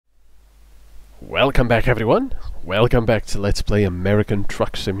Welcome back, everyone. Welcome back to Let's Play American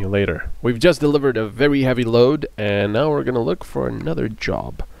Truck Simulator. We've just delivered a very heavy load, and now we're gonna look for another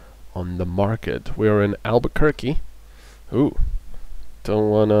job on the market. We're in Albuquerque. Ooh,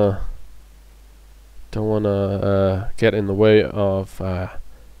 don't wanna get in the way of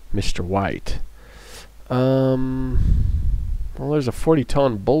Mr. White. Well, there's a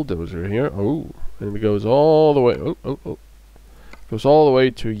 40-ton bulldozer here. Oh, and it goes all the way. Goes all the way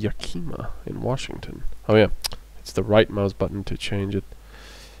to Yakima in Washington. Oh yeah, it's the right mouse button to change it.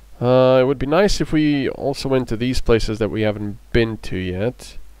 It would be nice if we also went to these places that we haven't been to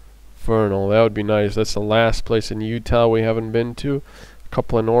yet. Vernal, that would be nice. That's the last place in Utah we haven't been to. A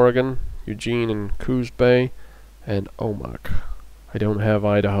couple in Oregon, Eugene and Coos Bay, and Omak. I don't have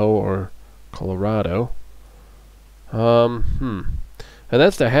Idaho or Colorado. And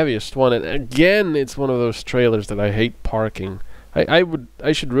that's the heaviest one. And again, it's one of those trailers that I hate parking.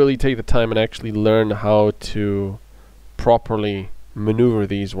 I should really take the time and actually learn how to properly maneuver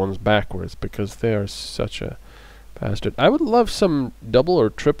these ones backwards, because they are such a bastard. I would love some double or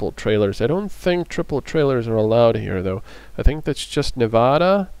triple trailers. I don't think triple trailers are allowed here though. I think that's just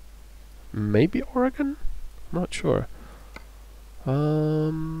Nevada, maybe Oregon? I'm not sure.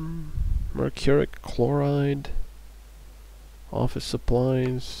 Mercuric chloride, office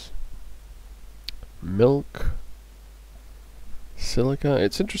supplies, milk, silica.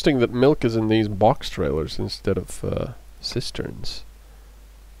 It's interesting that milk is in these box trailers instead of cisterns.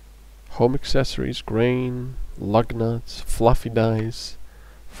 Home accessories, grain, lug nuts, fluffy dice,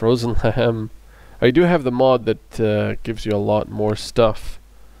 frozen lamb. I do have the mod that gives you a lot more stuff.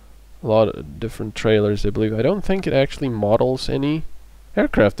 A lot of different trailers, I believe. I don't think it actually models any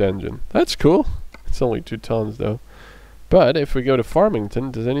aircraft engine. That's cool. It's only 2 tons though. But if we go to Farmington,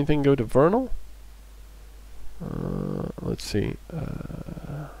 does anything go to Vernal? Let's see.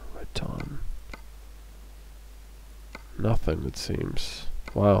 Raton. Nothing, it seems.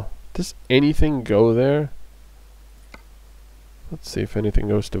 Wow. Does anything go there? Let's see if anything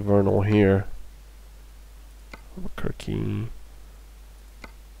goes to Vernal here. Albuquerque.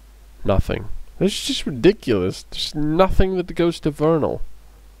 Nothing. It's just ridiculous. There's nothing that goes to Vernal.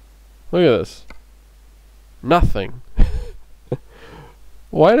 Look at this. Nothing.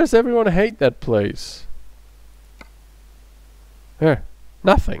 Why does everyone hate that place? There.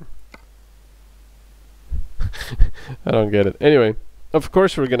 Nothing. I don't get it. Anyway, of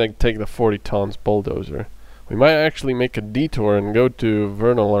course we're gonna take the 40 tons bulldozer. We might actually make a detour and go to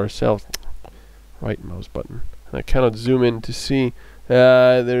Vernal ourselves. Right mouse button. And I cannot zoom in to see.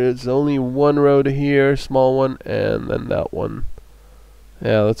 There is only one road here, small one, and then that one.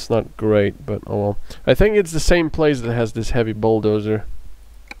 Yeah, that's not great, but oh well. I think it's the same place that has this heavy bulldozer.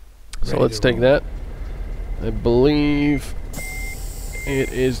 So let's take that. I believe it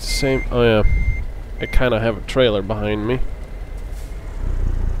is the same. Oh yeah, I kind of have a trailer behind me.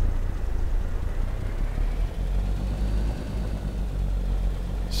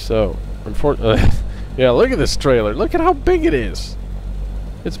 So, unfortunately, yeah, look at this trailer. Look at how big it is.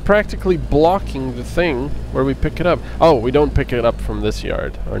 It's practically blocking the thing where we pick it up. Oh, we don't pick it up from this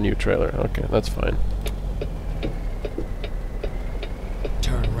yard, our new trailer. Okay, that's fine.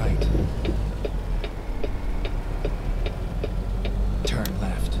 Turn right. Turn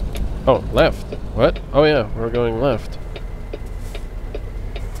left. Oh, left. What? Oh yeah, we're going left.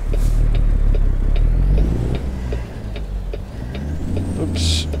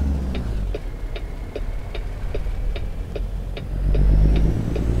 Oops.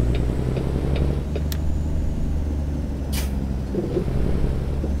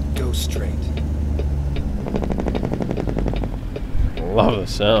 Go straight. Love the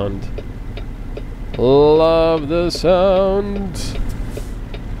sound. Love the sound.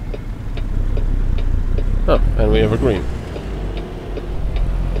 Oh, and we have a green.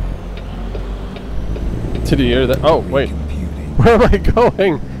 Did you hear that? Oh, wait. Where am I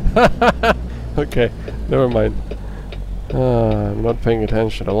going? Okay, never mind. I'm not paying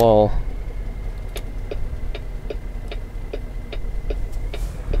attention at all.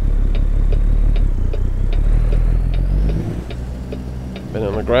 Been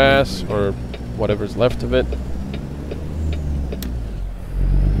on the grass, or whatever's left of it.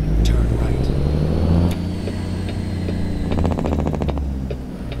 Turn right.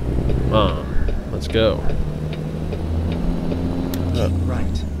 Come on, let's go. Keep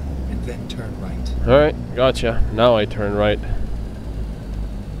right, and then turn right. Alright, gotcha. Now I turn right.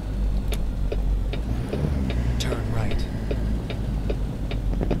 Turn right.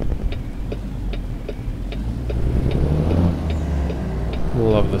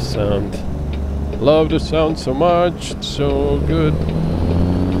 Love the sound. Love the sound so much. It's so good.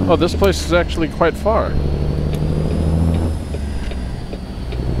 Oh, this place is actually quite far. I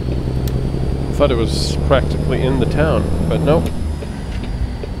thought it was practically in the town, but nope.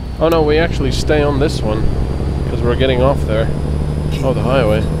 Oh no, we actually stay on this one, because we're getting off there. Oh, the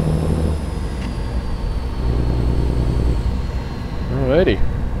highway. Alrighty.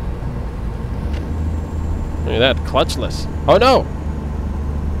 Look at that, clutchless. Oh no!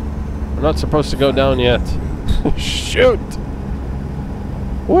 We're not supposed to go down yet. Shoot!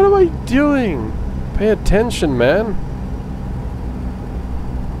 What am I doing? Pay attention, man.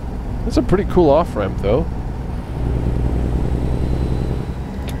 That's a pretty cool off-ramp, though.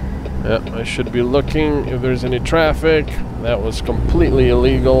 Yeah, I should be looking if there's any traffic. That was completely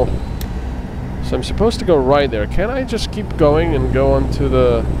illegal. So I'm supposed to go right there. Can't I just keep going and go onto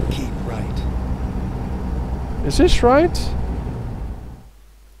the... Keep right. Is this right?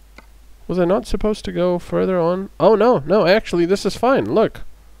 Was I not supposed to go further on? Oh, no, no, actually, this is fine. Look.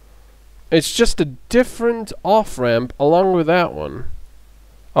 It's just a different off-ramp along with that one.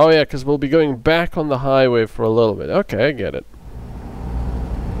 Oh, yeah, because we'll be going back on the highway for a little bit. Okay, I get it.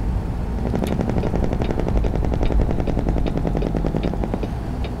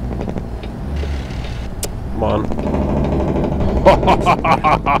 Come on.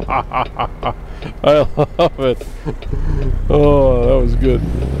 I love it. Oh, that was good.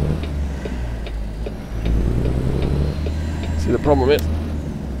 See, the problem is,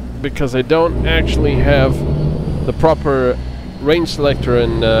 because I don't actually have the proper range selector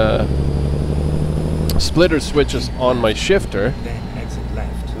and splitter switches on my shifter, Then exit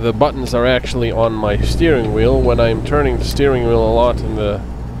left. the buttons are actually on my steering wheel. When I'm turning the steering wheel a lot in the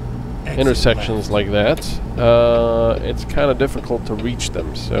Exit intersections left. like that, it's kind of difficult to reach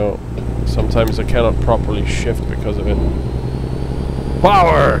them, so sometimes I cannot properly shift because of it.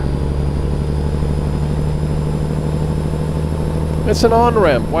 Power! It's an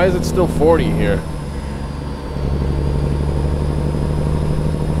on-ramp. Why is it still 40 here?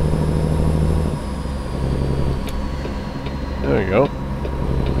 There we go.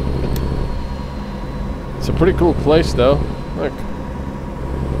 It's a pretty cool place, though. Look.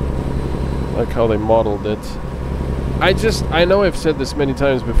 Like how they modeled it. I know I've said this many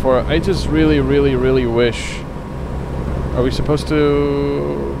times before, I just really, really, really wish... Are we supposed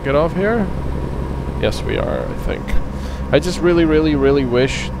to get off here? Yes, we are, I think. I just really, really, really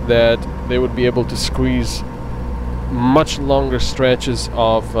wish that they would be able to squeeze much longer stretches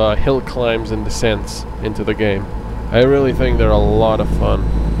of hill climbs and descents into the game. I really think they're a lot of fun.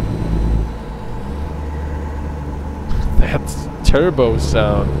 That's turbo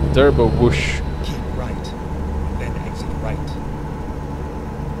sound. Turbo whoosh. Keep right. Then exit right.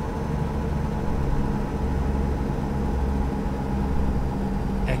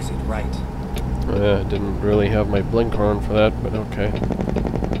 Exit right. I didn't really have my blinker on for that, but okay.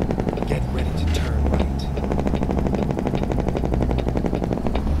 Get ready to turn right.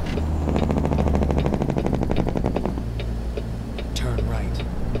 Turn right.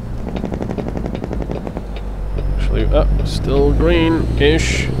 Actually, still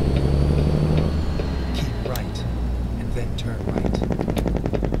green-ish. Keep right. And then turn right.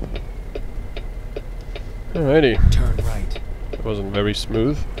 Alrighty. Turn right. That wasn't very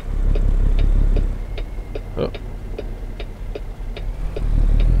smooth. Oh.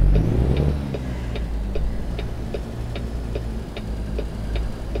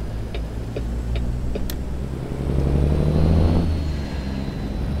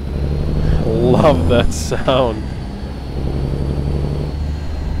 Love that sound.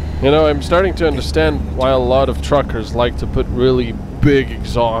 You know, I'm starting to understand why a lot of truckers like to put really big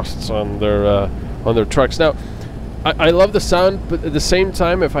exhausts on their trucks. Now, I love the sound, but at the same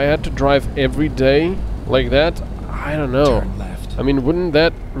time, if I had to drive every day like that, I don't know. Turn left. I mean, wouldn't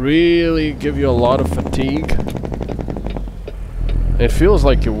that really give you a lot of fatigue? It feels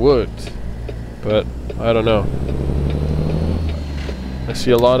like it would, but I don't know. I see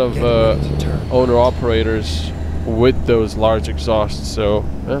a lot of owner-operators with those large exhausts, so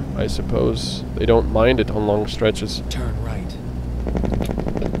I suppose they don't mind it on long stretches. Turn right.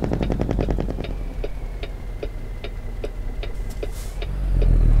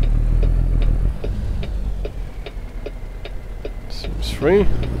 Seems free.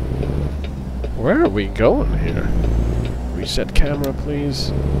 Where are we going here? Reset camera,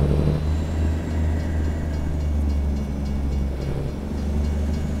 please.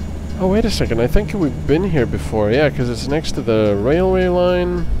 Oh, wait a second. I think we've been here before. Yeah, because it's next to the railway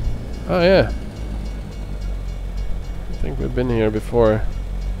line. Oh, yeah. I think we've been here before.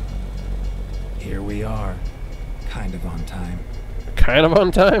 Here we are. Kind of on time. Kind of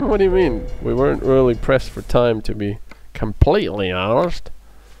on time? What do you mean? We weren't really pressed for time, to be completely honest.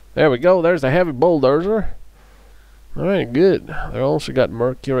 There we go. There's the heavy bulldozer. Alright, good. They also got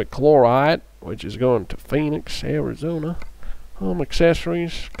mercury chloride, which is going to Phoenix, Arizona. Home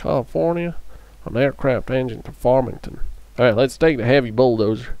accessories, California. An aircraft engine to Farmington. Alright, let's take the heavy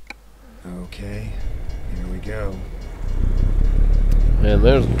bulldozer. Okay, here we go. And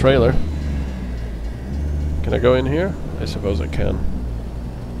there's the trailer. Can I go in here? I suppose I can.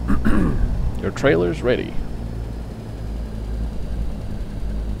 Your trailer's ready.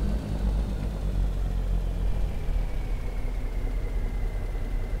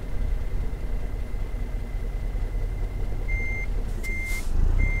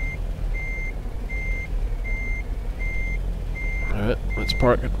 Alright, let's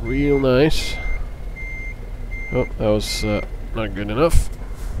park it real nice. Oh, that was not good enough.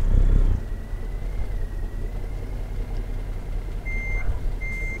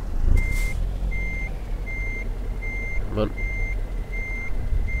 Come on.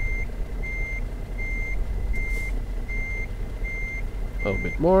 A little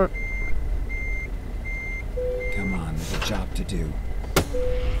bit more. Come on, there's a job to do.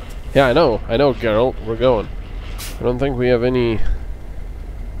 Yeah, I know, Geralt. We're going. I don't think we have any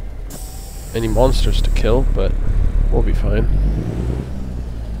monsters to kill, but we'll be fine.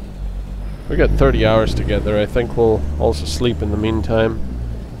 We got 30 hours together. I think we'll also sleep in the meantime.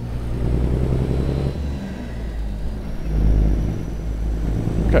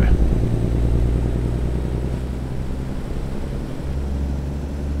 Okay.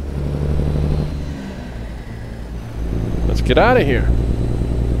 Let's get out of here.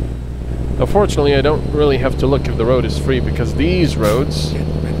 Unfortunately, I don't really have to look if the road is free because these roads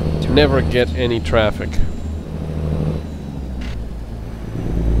never get any traffic.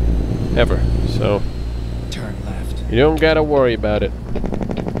 Ever. So Turn left. you don't gotta worry about it.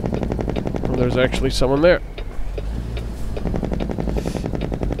 Well, there's actually someone there.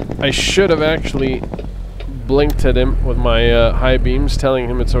 I should have actually blinked at him with my high beams, telling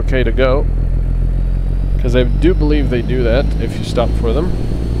him it's okay to go. Because I do believe they do that if you stop for them.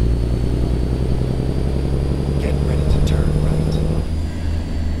 Get ready to turn right.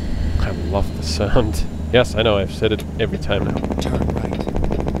 I love the sound. Yes, I know, I've said it every time now. Turn right.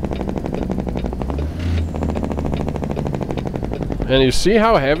 And you see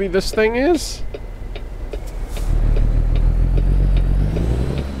how heavy this thing is?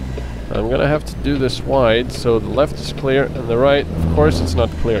 I'm gonna have to do this wide, so the left is clear, and the right, of course it's not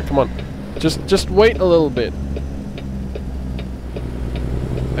clear. Come on. Just wait a little bit.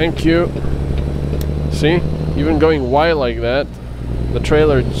 Thank you. See? Even going wide like that, the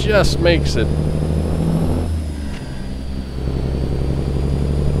trailer just makes it.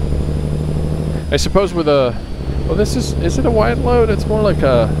 I suppose with a... Well, this is it a wide load? It's more like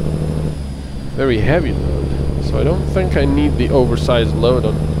a very heavy load. So I don't think I need the oversized load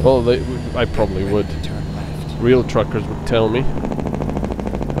on... Well, I probably would. Turn left. Real truckers would tell me.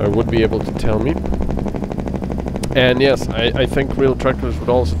 Or would be able to tell me. And yes, I think real truckers would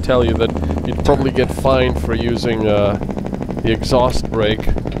also tell you that you'd probably get fined for using the exhaust brake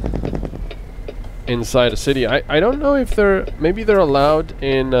inside a city. I don't know if they're... Maybe they're allowed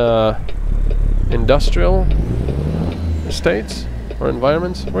in industrial estates or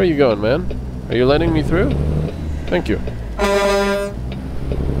environments. Where are you going, man? Are you letting me through? Thank you.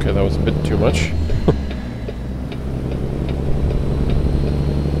 Okay, that was a bit too much.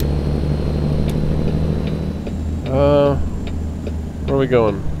 Where are we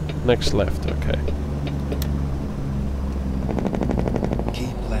going? Next left, okay.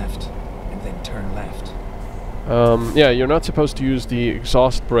 Keep left, and then turn left. Yeah, you're not supposed to use the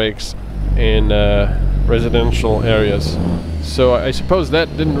exhaust brakes in residential areas. So I suppose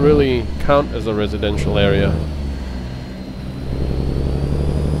that didn't really count as a residential area.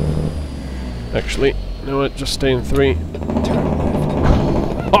 Actually, you know what? Just stay in 3. Turn left.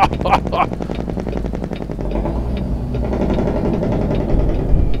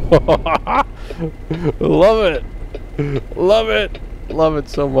 Love it! Love it! Love it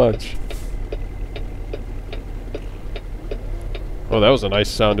so much. Oh, that was a nice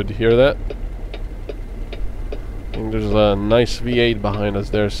sound. Did you hear that? I think there's a nice V8 behind us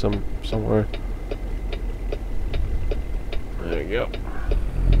there somewhere. There you go.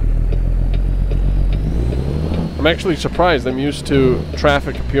 I'm actually surprised. I'm used to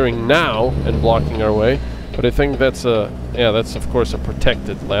traffic appearing now and blocking our way, but I think that's that's of course a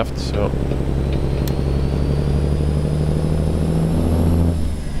protected left, so.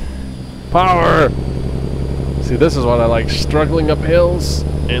 Power! See, this is what I like, struggling up hills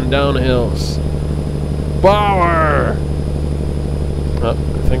and down hills. Power! I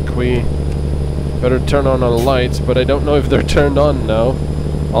think we better turn on our lights, but I don't know if they're turned on now.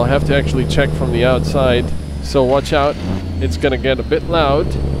 I'll have to actually check from the outside. So watch out. It's gonna get a bit loud.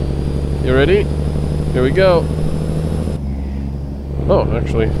 You ready? Here we go. Oh,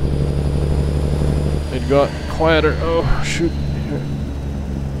 actually, it got quieter. Oh, shoot.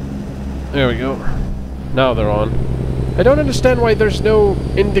 There we go. Now they're on. I don't understand why there's no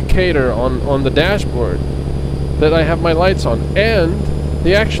indicator on the dashboard that I have my lights on. And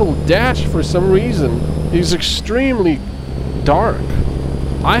the actual dash, for some reason, is extremely dark.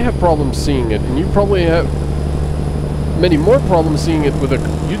 I have problems seeing it, and you probably have many more problems seeing it with a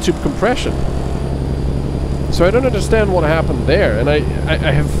YouTube compression. So I don't understand what happened there. And I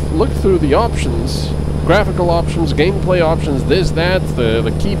have looked through the options, graphical options, gameplay options, this, that, the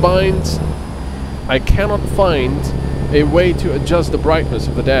keybinds. I cannot find a way to adjust the brightness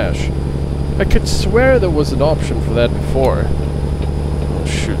of the dash. I could swear there was an option for that before. Oh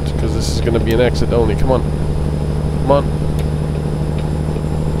shoot, because this is going to be an exit only. Come on. Come on.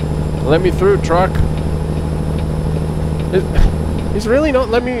 Let me through, truck. He's really not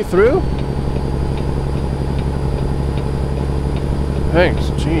letting me through? Thanks,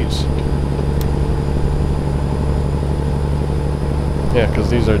 jeez. Yeah, because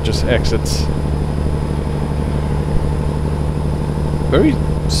these are just exits. Very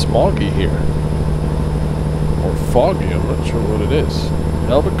smoggy here. Or foggy, I'm not sure what it is.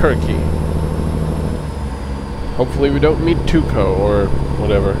 Albuquerque. Hopefully we don't meet Tuco or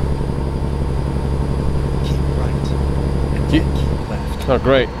whatever. Keep right. And then keep left. Oh,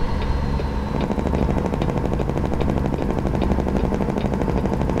 great.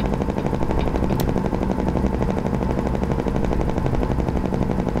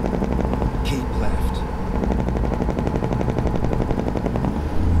 Keep left.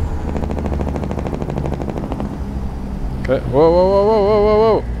 Okay. Whoa, whoa, whoa, whoa, whoa, whoa,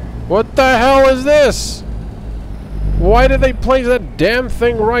 whoa. What the hell is this? Why did they place that damn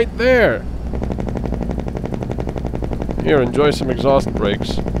thing right there? Here, enjoy some exhaust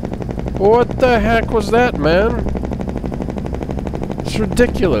brakes. What the heck was that, man? It's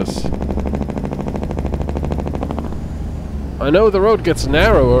ridiculous. I know the road gets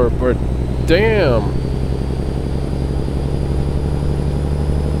narrower, but damn.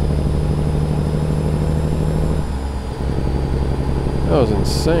 That was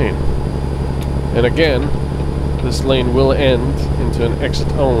insane. And again, this lane will end into an exit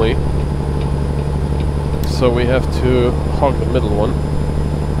only. So we have to hog the middle one.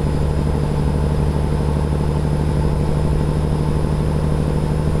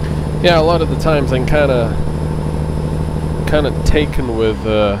 Yeah, a lot of the times I'm kind of taken with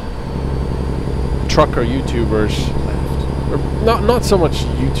trucker YouTubers, or not so much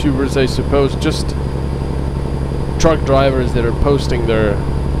YouTubers, I suppose, just truck drivers that are posting their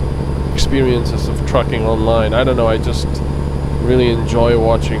experiences of trucking online. I don't know, I just really enjoy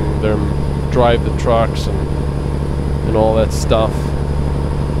watching them drive the trucks and all that stuff.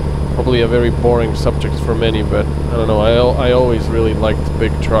 Probably a very boring subject for many, but I don't know, I always really liked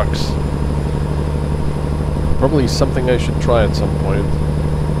big trucks. Probably something I should try at some point.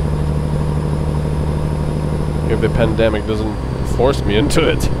 If the pandemic doesn't force me into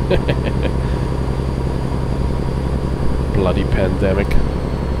it. Bloody pandemic.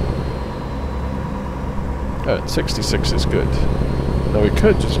 66 is good. Now we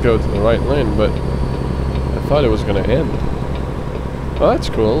could just go to the right lane, but I thought it was going to end. Oh, that's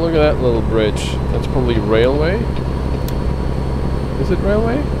cool. Look at that little bridge. That's probably railway. Is it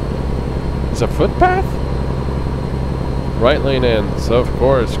railway? It's a footpath? Right lane ends, of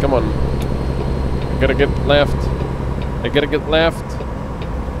course. Come on. I gotta get left. I gotta get left.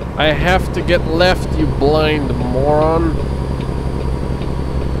 I have to get left, you blind moron.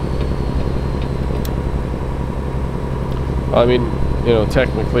 I mean, you know,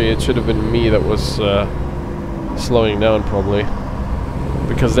 technically it should have been me that was slowing down, probably.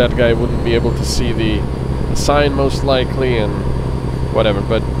 Because that guy wouldn't be able to see the sign, most likely, and whatever,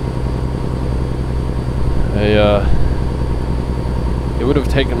 but it would have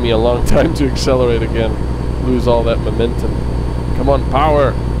taken me a long time to accelerate again, lose all that momentum. Come on,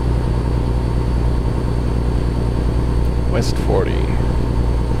 power! West 40.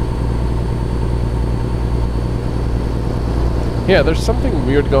 Yeah, there's something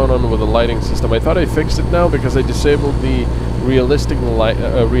weird going on with the lighting system. I thought I fixed it now because I disabled the realistic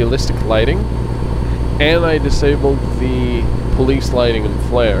lighting, and I disabled the police lighting and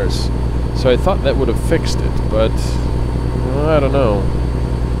flares. So I thought that would have fixed it, but I don't know.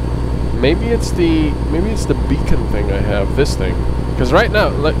 Maybe it's the beacon thing I have. This thing, because right now,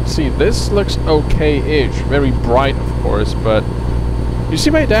 let's see. This looks okay-ish, very bright, of course. But you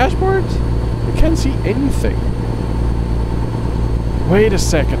see my dashboard? I can't see anything. Wait a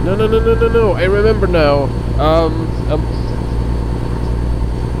second. No, no, no, no, no, no. I remember now.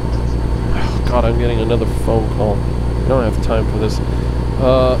 Oh God, I'm getting another phone call. I don't have time for this.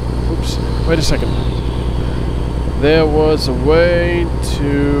 Oops. Wait a second. There was a way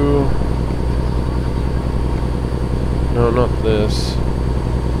to... No, not this.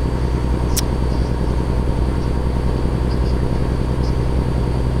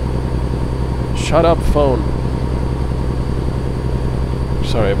 Shut up, phone.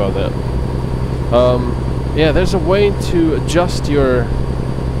 Sorry about that. Yeah, there's a way to adjust your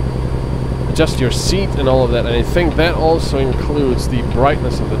seat and all of that, and I think that also includes the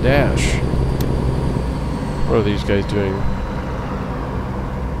brightness of the dash. What are these guys doing?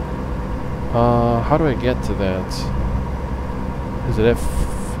 How do I get to that? Is it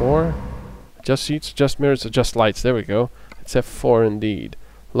F4? Adjust seats, adjust mirrors, adjust lights. There we go. It's F4 indeed.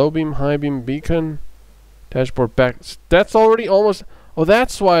 Low beam, high beam, beacon, dashboard back. That's already almost... Oh,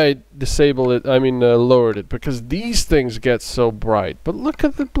 that's why I disabled it. I mean, lowered it, because these things get so bright. But look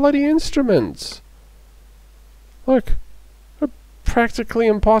at the bloody instruments. Look, they're practically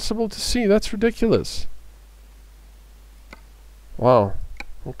impossible to see. That's ridiculous. Wow.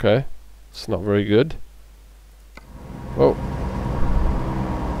 Okay, it's not very good. Whoa.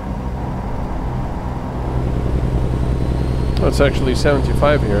 Oh, it's actually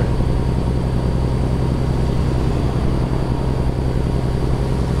 75 here.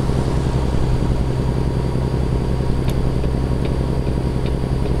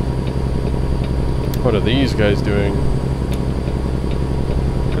 What are these guys doing?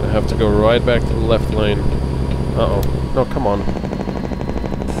 Gonna have to go right back to the left lane. Uh-oh. No, come on.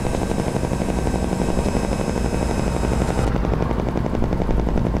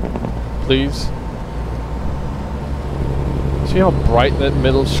 Please. See how bright that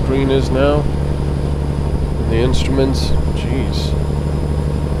middle screen is now? And the instruments? Jeez.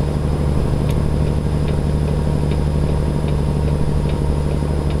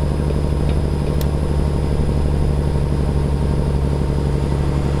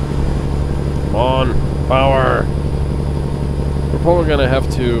 Come on, power! We're probably gonna have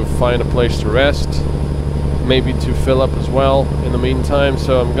to find a place to rest, maybe to fill up as well in the meantime,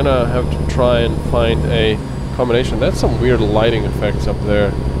 so I'm gonna have to try and find a combination. That's some weird lighting effects up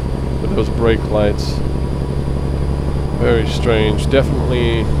there with those brake lights. Very strange.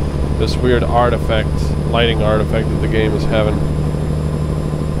 Definitely this weird artifact, lighting artifact that the game is having.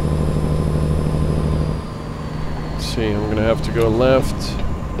 Let's see, I'm gonna have to go left.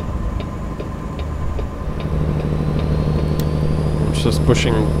 I'm just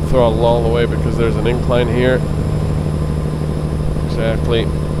pushing throttle all the way because there's an incline here. Exactly.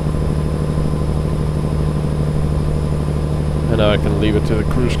 And now I can leave it to the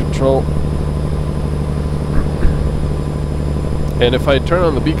cruise control. And if I turn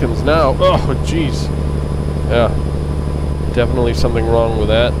on the beacons now, oh jeez. Yeah, definitely something wrong with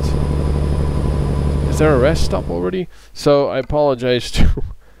that. Is there a rest stop already? So I apologize to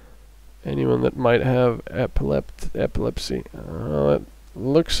anyone that might have epilepsy. It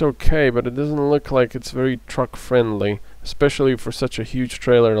looks okay, but it doesn't look like it's very truck friendly, especially for such a huge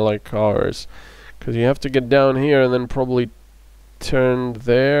trailer like ours. Because you have to get down here and then probably turn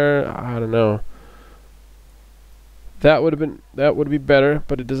there. I don't know. That would be better,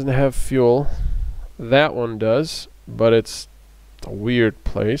 but it doesn't have fuel. That one does, but it's a weird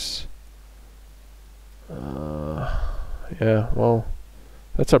place. Yeah, well,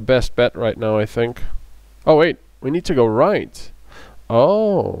 that's our best bet right now, I think. Oh wait, we need to go right.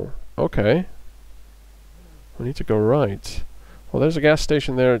 Oh, okay. We need to go right. Well, there's a gas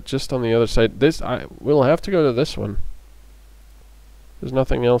station there just on the other side. We'll have to go to this one. There's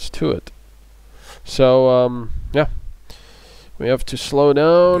nothing else to it. So, yeah. We have to slow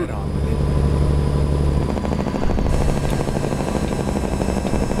down. Get on with it.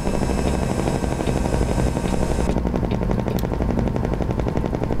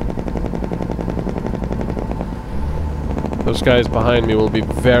 Those guys behind me will be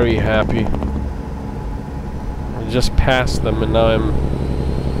very happy. I just passed them and now I'm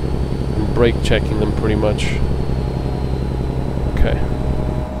brake checking them pretty much. Okay.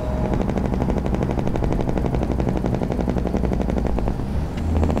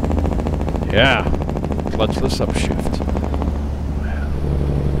 Yeah, clutchless upshift.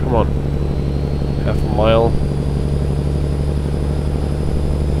 Come on. Half a mile.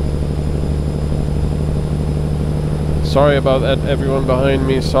 Sorry about that, everyone behind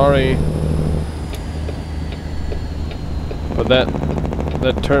me. Sorry. But that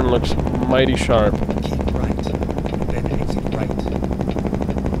turn looks mighty sharp. Keep right, then exit right.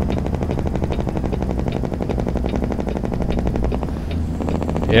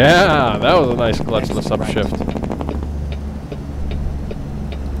 Yeah, that was a nice clutchless upshift.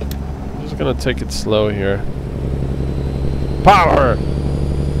 I'm just gonna take it slow here. Power!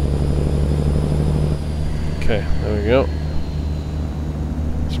 Okay, there we go.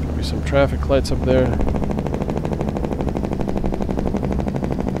 There's gonna be some traffic lights up there.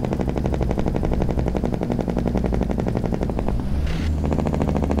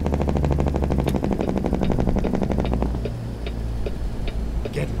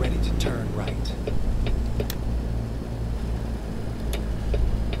 Get ready to turn right.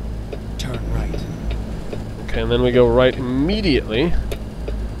 Turn right. Okay, and then we go right immediately.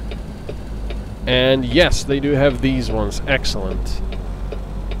 And yes, they do have these ones. Excellent.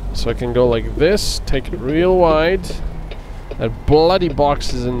 So I can go like this, take it real wide. That bloody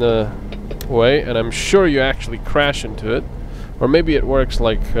box is in the way, and I'm sure you actually crash into it. Or maybe it works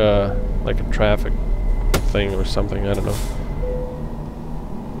like a traffic thing or something, I don't know.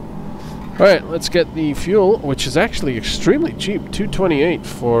 Alright, let's get the fuel, which is actually extremely cheap. $2.28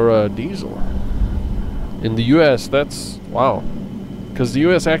 for diesel. In the US, that's... wow. Because the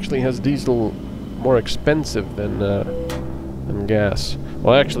US actually has diesel more expensive than gas.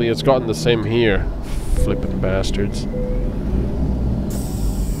 Well, actually, it's gotten the same here. Flippin' bastards.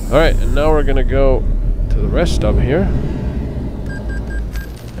 Alright, and now we're gonna go to the rest stop here.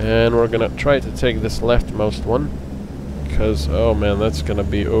 And we're gonna try to take this leftmost one. Because, oh man, that's gonna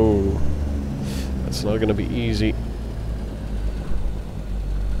be... oh... it's not gonna be easy.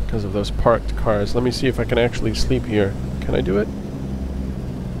 Because of those parked cars. Let me see if I can actually sleep here. Can I do it?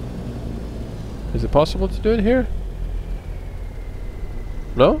 Is it possible to do it here?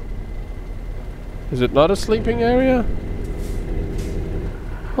 No? Is it not a sleeping area?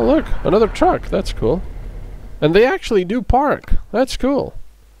 Oh look, another truck. That's cool. And they actually do park. That's cool.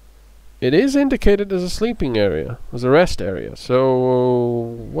 It is indicated as a sleeping area, as a rest area.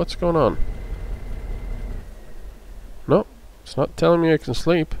 So, what's going on? No, it's not telling me I can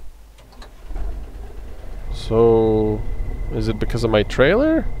sleep. So, is it because of my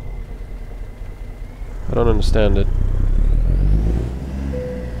trailer? I don't understand it.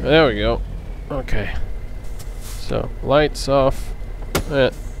 There we go. Okay. So, lights off.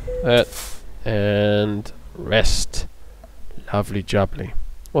 That. And rest. Lovely jubbly.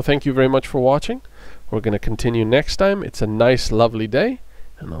 Well, thank you very much for watching. We're going to continue next time. It's a nice, lovely day.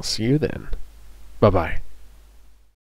 And I'll see you then. Bye-bye.